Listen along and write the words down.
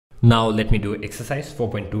Now let me do exercise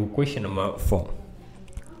 4.2 question number 4.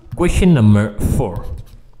 Question number 4.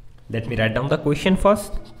 Let me write down the question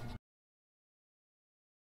first.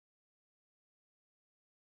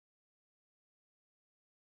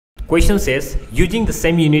 Question says, using the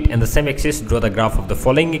same unit and the same axis, draw the graph of the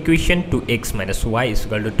following equation: 2x minus y is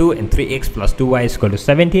equal to 2 and 3x plus 2y is equal to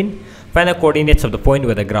 17. Find the coordinates of the point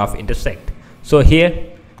where the graph intersect. So here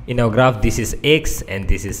in our graph, this is x and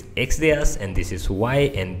this is x dash and this is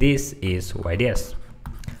y and this is y dash.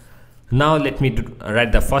 Now let me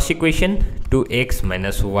write the first equation: 2x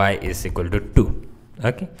minus y is equal to 2.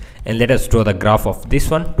 Okay, and let us draw the graph of this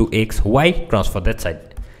one: 2x, y, transfer that side.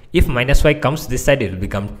 If minus y comes this side, it will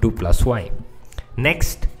become 2 plus y.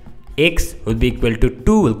 Next, x will be equal to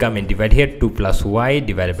 2 will come and divide here, 2 plus y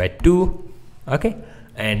divided by 2. Okay,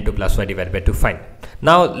 and 2 plus y divided by 2. Fine.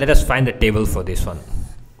 Now let us find the table for this one.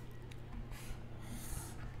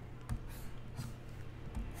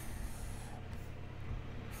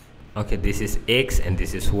 Okay, this is x and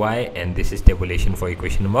this is y, and this is tabulation for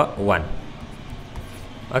equation number 1.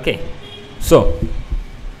 Okay, so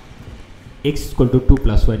x is equal to 2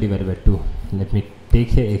 plus y divided by 2. Let me take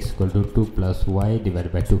here x is equal to 2 plus y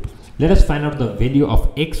divided by 2. Let us find out the value of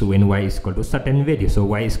x when y is equal to certain value. So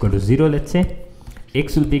y is equal to 0, let's say.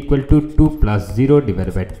 X will be equal to 2 plus 0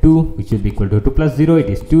 divided by 2, which will be equal to 2 plus 0, it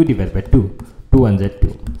is 2 divided by 2. 2 1s are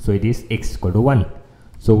 2. So it is x is equal to 1.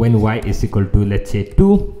 So when y is equal to, let's say,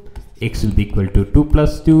 2, x will be equal to 2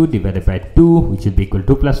 plus 2 divided by 2, which will be equal to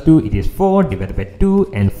 2 plus 2, it is 4 divided by 2,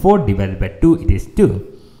 and 4 divided by 2, it is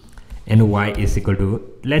 2. And y is equal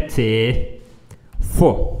to, let's say,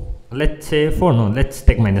 4. Let's say 4, no, let's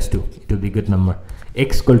take minus 2. It will be good number.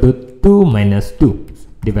 X equal to 2 minus 2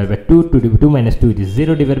 divided by 2. 2 minus 2, it is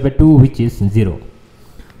 0 divided by 2, which is 0.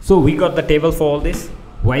 So we got the table for all this.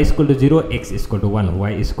 Y is equal to 0, x is equal to 1.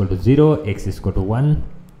 Y is equal to 0, x is equal to 1.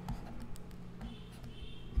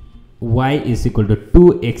 Y is equal to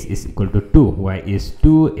 2, x is equal to 2. Y is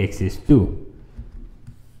 2, x is 2.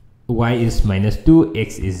 Y is minus 2,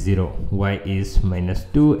 x is 0. Y is minus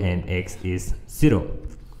 2 and x is 0.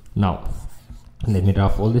 Now let me draw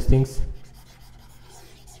all these things.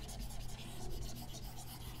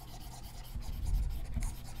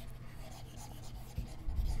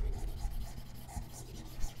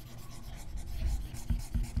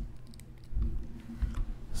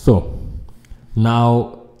 So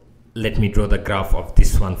now let me draw the graph of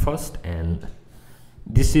this one first, and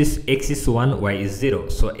this is x is 1, y is 0.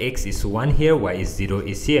 So x is 1 here, y is 0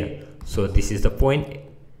 is here. So this is the point.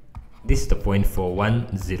 This is the point for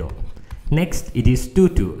 1 0. Next it is 2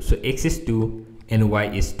 2. So x is 2 and y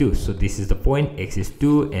is 2. So this is the point. X is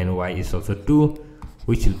 2 and y is also 2,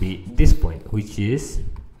 which will be this point, which is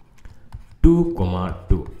 2 comma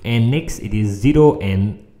 2. And next it is 0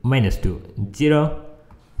 and minus 2. 0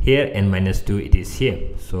 here and minus 2 it is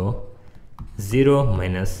here. So 0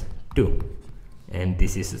 minus 2. And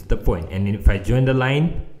this is the point. And if I join the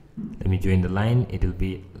line, let me join the line, it will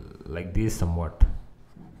be like this somewhat.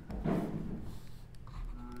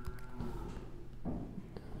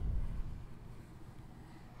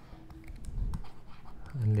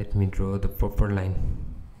 And let me draw the proper line.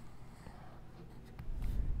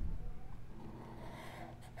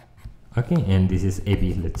 Okay, and this is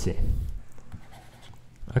AB, let's say.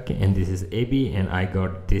 Okay, and this is AB, and I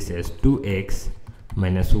got this as 2x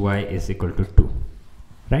minus y is equal to 2.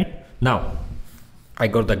 Right? Now I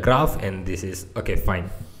got the graph, and this is okay, fine.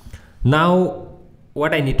 Now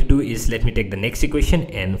what I need to do is, let me take the next equation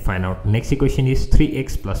and find out. Next equation is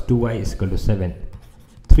 3x plus 2y is equal to 7.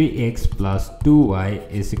 3x plus 2y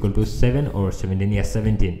is equal to 7 or 17. Yes,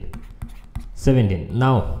 17. 17.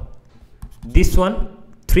 Now this one,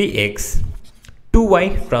 3x,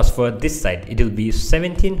 2y, transfer this side, it will be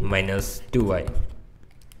 17 minus 2y.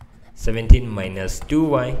 17 minus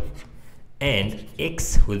 2y, and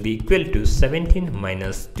x will be equal to 17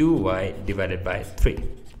 minus 2y divided by 3.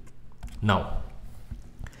 Now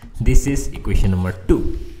this is equation number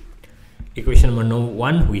 2. Equation number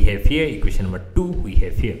 1 we have here, equation number 2 we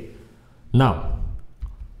have here. Now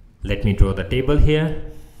let me draw the table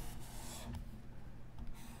here.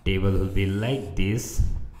 Table will be like this.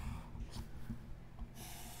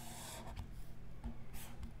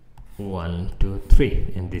 1 2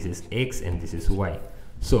 3, and this is x and this is y.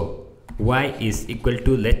 So y is equal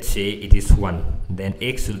to, let's say it is 1, then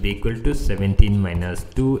x will be equal to 17 minus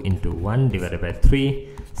 2 into 1 divided by 3.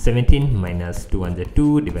 17 minus 2 1s are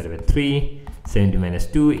 2 divided by 3. 17 minus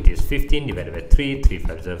 2, it is 15 divided by 3. 3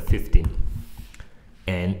 5s are 15.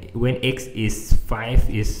 And when x is 5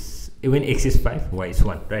 is, when x is 5, y is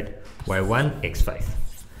 1, right? y1, x5.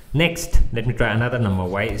 Next, let me try another number.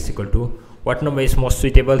 Y is equal to what number is most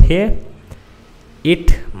suitable here?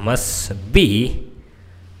 It must be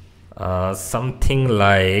something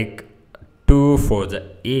like 2 4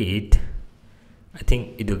 the 8. I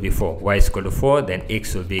think it will be 4. Y is equal to 4, then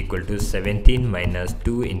x will be equal to 17 minus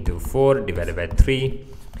 2 into 4 divided by 3.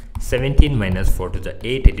 17 minus 4 to the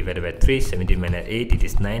 8 divided by 3. 17 minus 8, it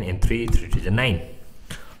is 9, and 3 to the 9.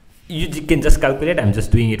 You can just calculate. I'm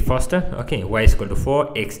just doing it faster. Okay, y is equal to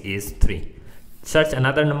 4, x is 3. Search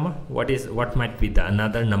another number. What might be the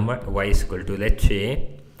another number? Y is equal to, let's say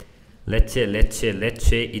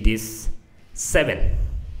it is 7,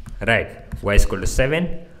 right? Y is equal to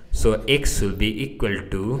 7, so x will be equal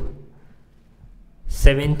to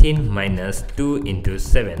 17 minus 2 into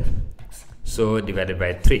 7, so divided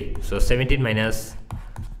by 3. So 17 minus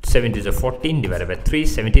 7 is a 14 divided by 3.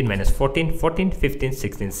 17 minus 14, 15,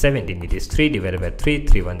 16, 17. It is 3 divided by 3.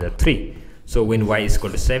 3 1 is 3. So when y is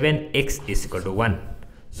equal to 7, x is equal to 1.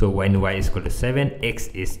 So when y is equal to 7, x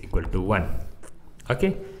is equal to 1.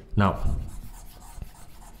 Okay, now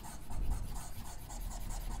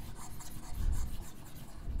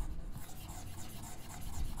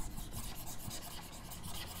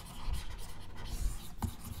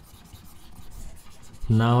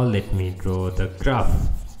let me draw the graph.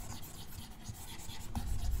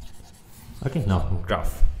 Okay, now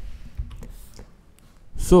graph.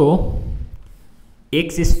 So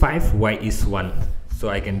x is 5, y is 1. So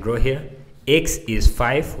I can draw here x is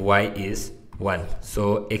 5, y is 1.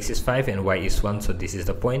 So x is 5 and y is 1. So this is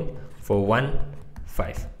the point for 1,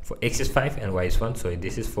 5. For x is 5 and y is 1. So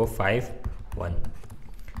this is for 5, 1.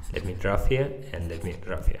 Let me draw here and let me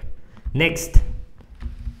draw here. Next,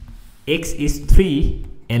 x is 3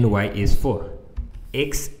 and y is 4.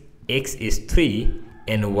 X is 3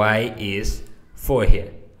 and y is 4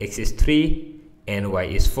 here. X is 3 and y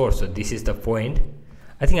is 4. So this is the point.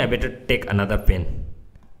 I think I better take another pen,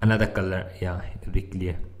 another color. Yeah, it will be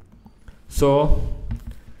clear. So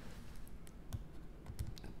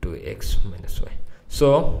 2x minus y.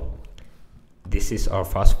 So this is our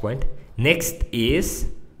first point. Next is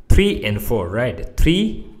 3 and 4, right?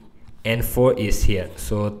 3 and 4 is here.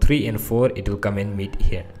 So 3 and 4, it will come and meet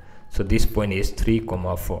here. So this point is 3,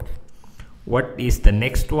 4. What is the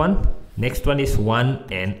next one? Next one is 1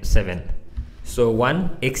 and 7. So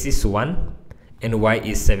x is 1 and y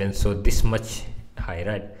is 7. So this much high,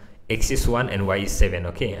 right? X is 1 and y is 7.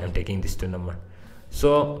 Okay, I'm taking this two number.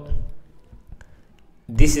 So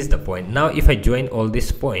this is the point. Now if I join all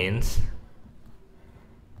these points,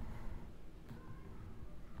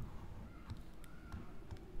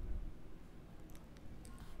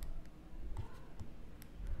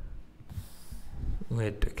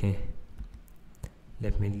 wait, okay,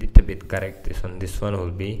 let me little bit correct this one. This one will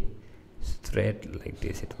be straight like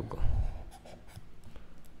this, it will go,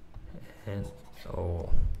 and oh,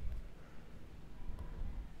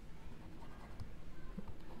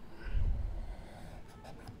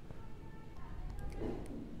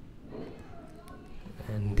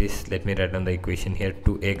 and this, let me write down the equation here.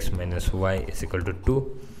 2x minus y is equal to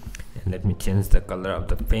 2, and let me change the color of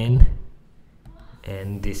the pen,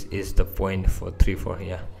 and this is the point for 3 4.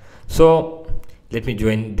 Yeah, so let me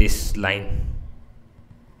join this line,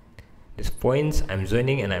 these points I'm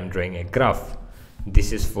joining, and I'm drawing a graph.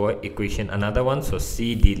 This is for equation another one. So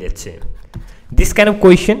CD, let's say this kind of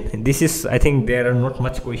question, this is, I think there are not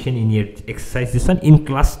much question in your exercise. This one in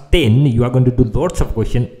class 10 you are going to do lots of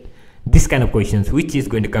question, this kind of questions which is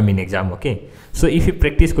going to come in exam. Okay, so if you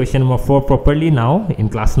practice question number 4 properly now in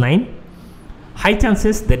class 9, high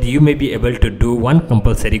chances that you may be able to do one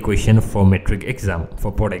compulsory question for metric exam,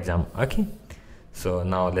 for board exam. Okay, so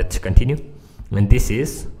now let's continue. And this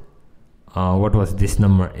is what was this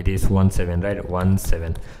number? It is 17, right?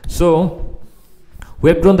 17. So we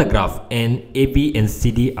have drawn the graph, and AB and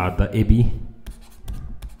CD are the AB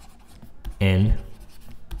and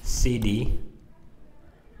CD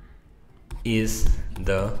is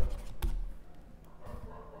the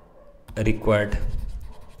required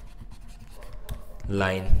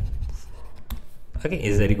line. Okay,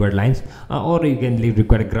 is the required lines, or you can leave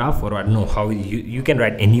required graph, or I don't know how you can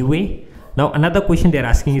write anyway. Now another question they are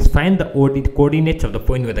asking is find the coordinates of the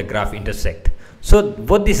point where the graph intersect. So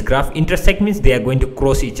both this graph intersect means they are going to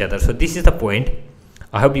cross each other. So this is the point.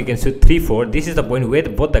 I hope you can see 3 4. This is the point where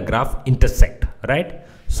both the graph intersect, right?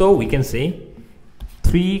 So we can say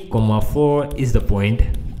 3, 4 is the point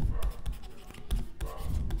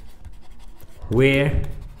where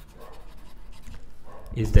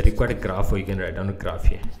is the required graph, or you can write down a graph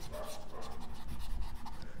here.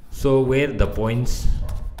 So where the points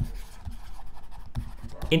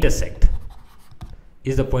intersect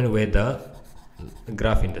is the point where the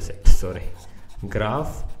graph intersects. Sorry,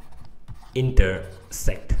 graph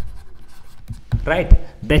intersect. Right,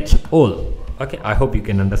 that's all. Okay, I hope you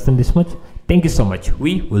can understand this much. Thank you so much.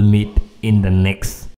 We will meet in the next